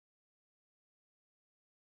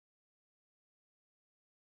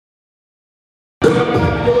With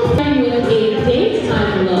a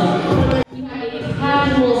daytime look, we have a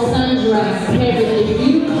casual sundress paired with a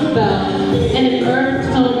beautiful belt and an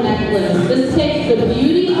earth tone necklace. This takes the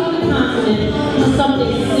beauty of the continent to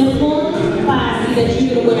something simple, classy that you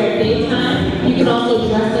can wear at daytime. You can also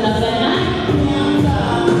dress it up at night.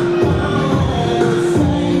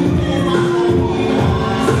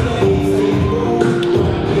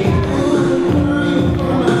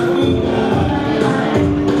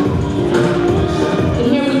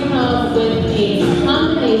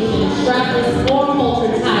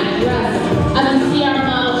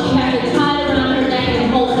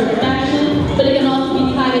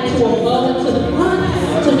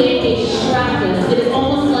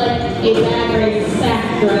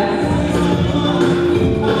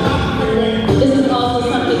 This is also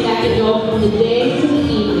something that can go from the day to the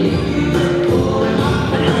evening.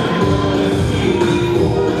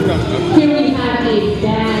 Here we have a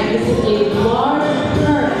bag. This is a large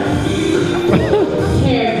purse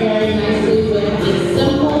paired very nicely with a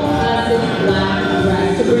simple classic black dress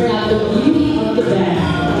to bring out the beauty of the bag.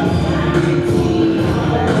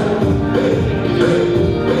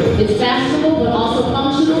 It's fashionable but also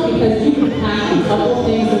functional because you can pack a couple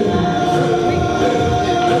things in that.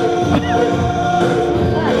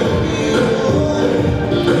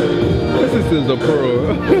 This is Apparel.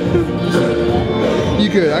 You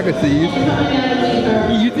could, I could see you.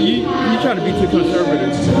 You try to be too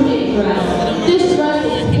conservative. This dress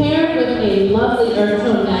is paired with a lovely earth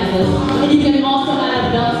tone necklace, and you can also add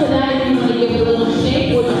a belt to that if you want to give it a little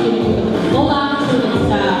shape, or you can do the full opportunity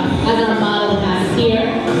style as our model has here.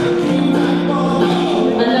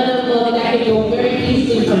 Another look that can go very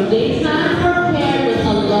easily from daytime or paired with a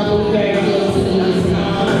lovely pair of heels to the evening.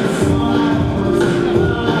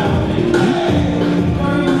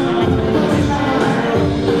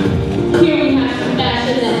 Here we have some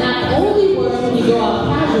fashion that not only works when you go out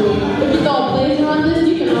casually, but if you throw a blazer on this,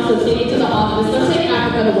 you can also take it to the office or take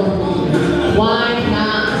Africa to work with you. Why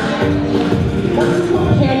not?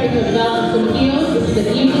 Paired with a belt and some heels, this is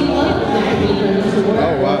an evening look that can be turned into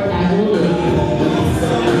work or casual days.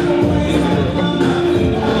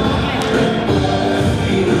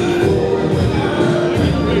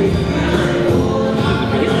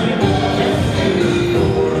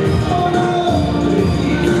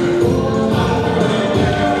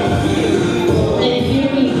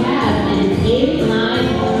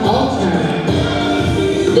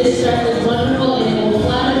 This dress is wonderful and it will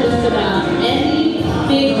flatter just about any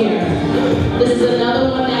figure. This is another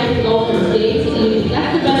one that can go from day to evening.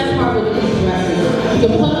 That's the best part with these dresses. You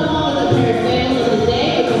can put them on with a pair of sandals in the day,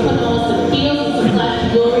 or you can put them on with some heels and some flashy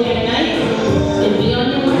jewelry at night, and be on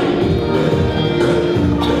your way.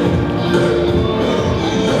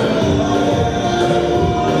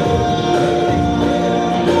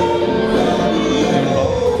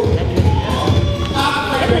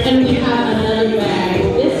 And we have another bag.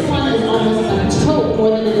 This one is almost a tote more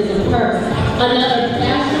than it is a purse. Another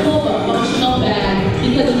fashionable but functional bag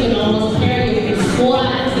because you can almost carry it with school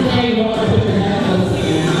items in there. You don't want to put your necklace in.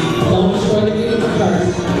 Don't destroy the beauty of the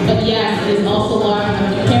purse. But yes, it is also large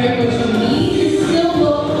enough to carry what you need and still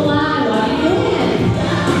look fly while you do it.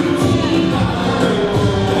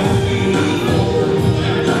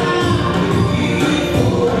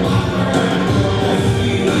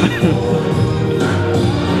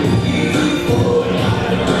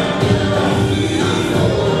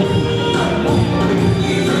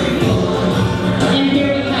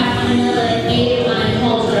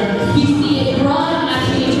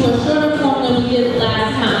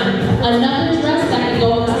 Another dress that can go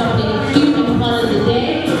with something cute and fun in the day,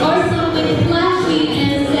 or something flashy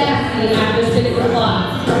and sassy after 6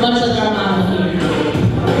 o'clock, much like our model here.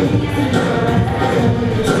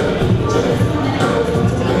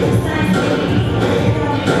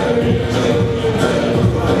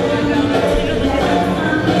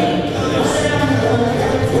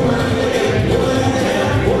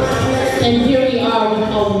 And here we are with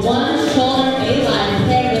a one-shoulder A-line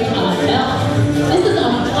paired with a belt. This is a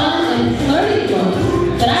fun and flirty look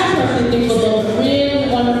that I personally think will look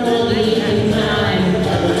really wonderful in the evening time.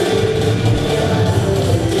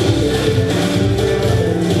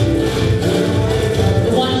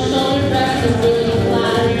 The one-shoulder dress is really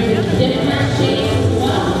flattering with different shapes as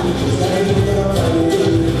well.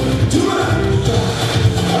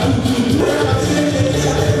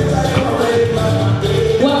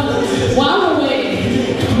 Well, while we're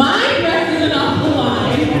waiting, my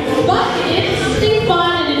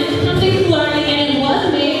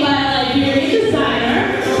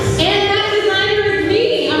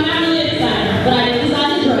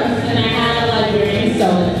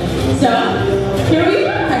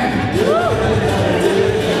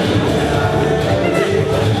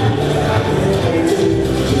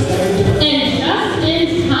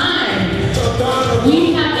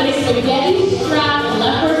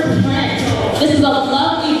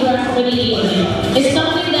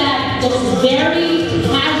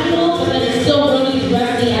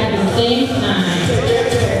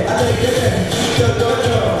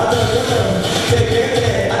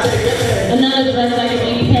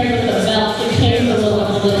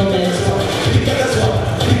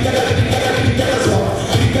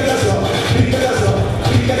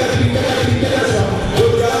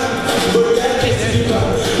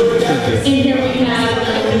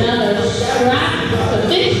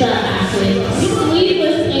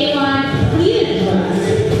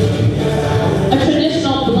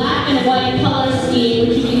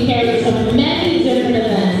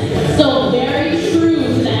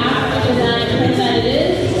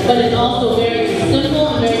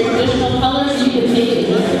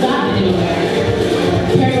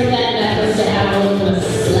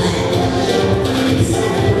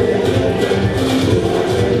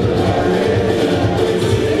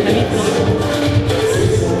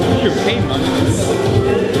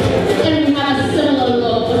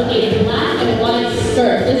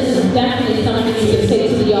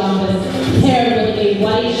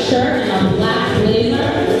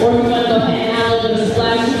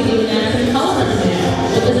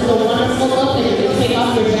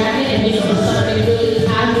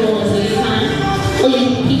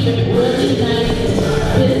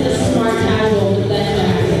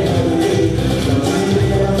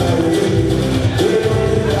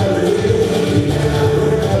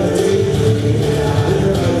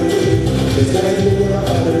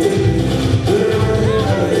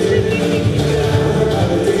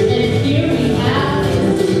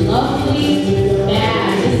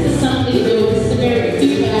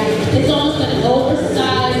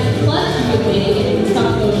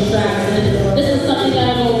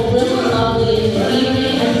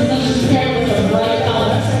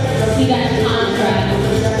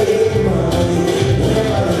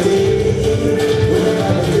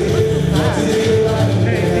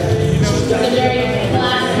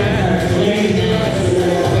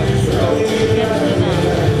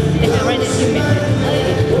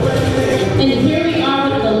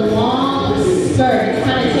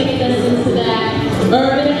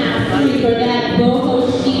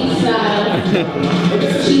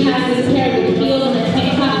She has this pair with heels and a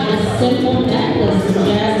tank top and a simple necklace to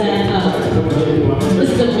jazz that up. This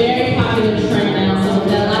is a very popular trend now, so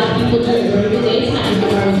that a lot of people do it during the daytime. You can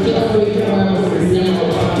wear with heels or you can wear with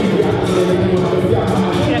sandals.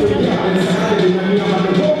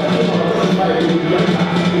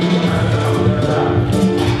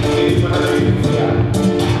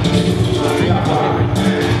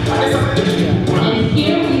 And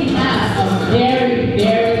here we have a very,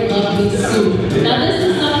 very lovely suit. Now this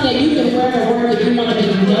is something that you can wear to work if you want to be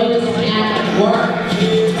noticed at work.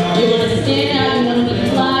 You want to stand out, you want to be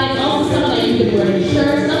fly. It's also something that you can wear to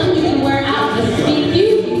church, something you can wear out just to be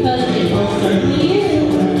cute because it most certainly is.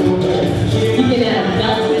 You can add a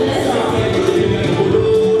belt to this.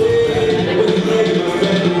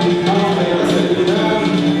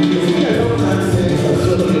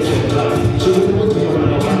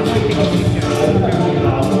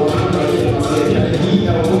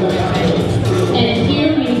 And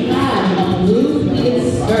here we have a blue pleated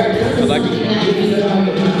skirt. This is something that you can wear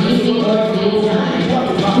evening or daytime.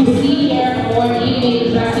 You see here for evening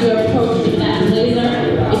dress your approach with that blazer.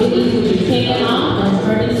 It can easily be taken off or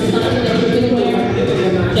turned into something that you can wear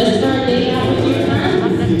just for a day out with your friends.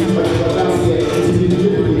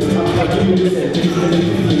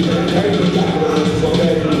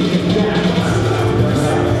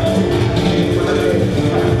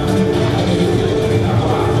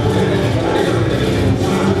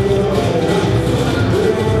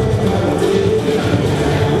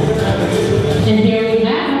 And here we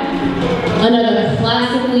have another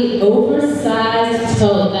classically oversized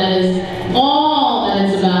tote that is all that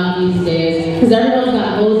it's about these days. Because everyone's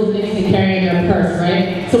got loads of things to carry in their purse,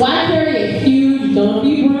 right? So why carry a huge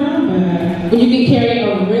dumpy brown bag when you can carry a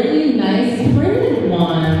really nice printed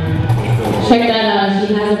one? Check that out.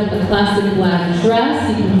 She has it with a classic black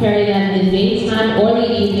dress. You can carry that in the daytime or the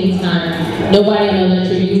evening time. Nobody will know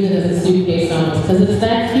that you're using it as a suitcase almost because it's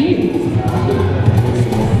that cute.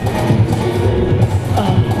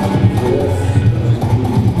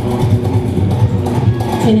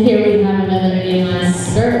 And here we have another A-line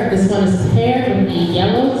skirt. This one is paired with a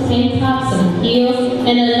yellow tank top, some heels,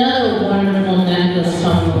 and another wonderful necklace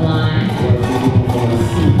from the line.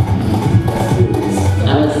 I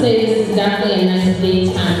would say this is definitely a nice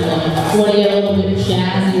daytime look. You want to get a little bit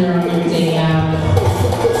jazzier on your day out.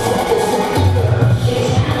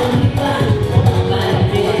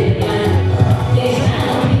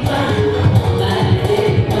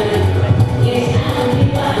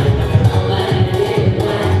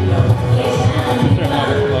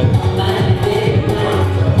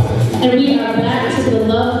 And we are back to the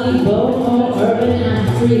lovely boho urban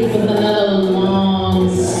athlete with another long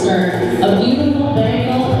skirt, a beautiful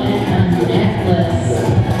bangle, and a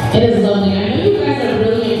necklace. It is lovely. I know you guys are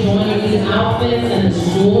really enjoying these outfits and the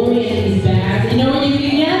jewelry and these bags. You know where you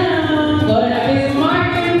can get them. Go to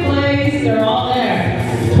FAsMarketplace. They're all there.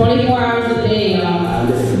 24 hours a day, y'all.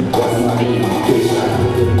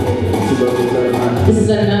 This is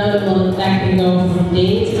another look that can go from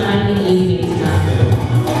daytime to evening time.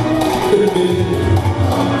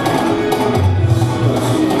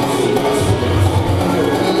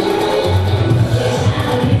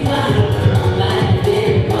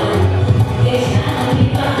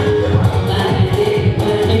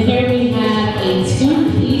 And here we have a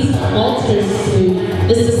two-piece halter suit.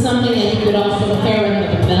 This is something that you could also pair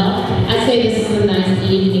with a belt. I'd say this is a nice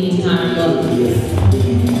evening time look.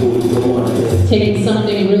 Taking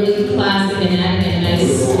something really classic and adding a nice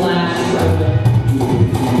splash.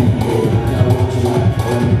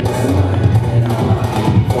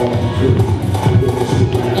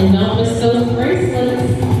 And don't miss those bracelets.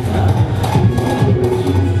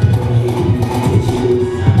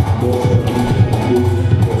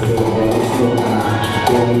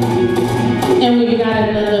 And we've got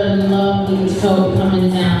another lovely tote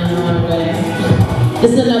coming down the runway.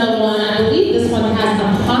 This is another one. I believe this one has a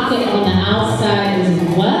pocket on the outside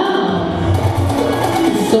as well.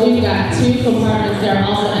 So we've got two compartments there.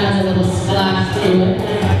 Also has a little splash to it.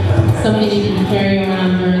 Something you can carry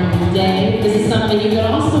around during the day. This is something you can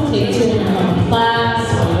also take to and from class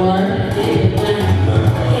or work.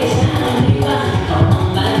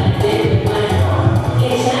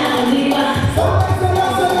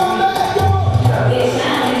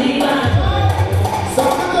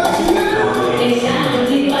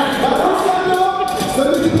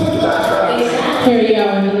 Here you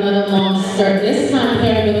are with another long skirt. This time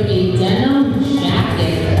paired with a denim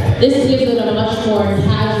jacket. This gives it a much more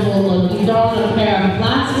casual look. You throw on a pair of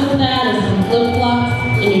flats with that and some flip-flops,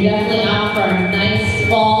 and you're definitely out for a nice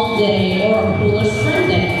fall day or a cooler spring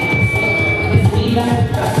day. Feedback?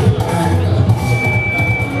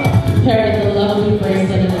 Paired with a lovely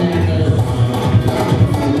bracelet and necklace.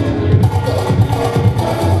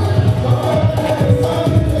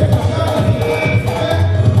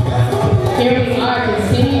 Here we are,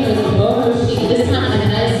 continuing with the boho chic. This time a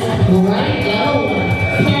nice bright yellow one,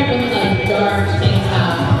 paired with a dark tank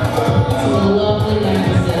top. Some lovely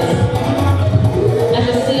necklaces. As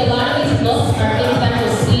you see, a lot of these looks are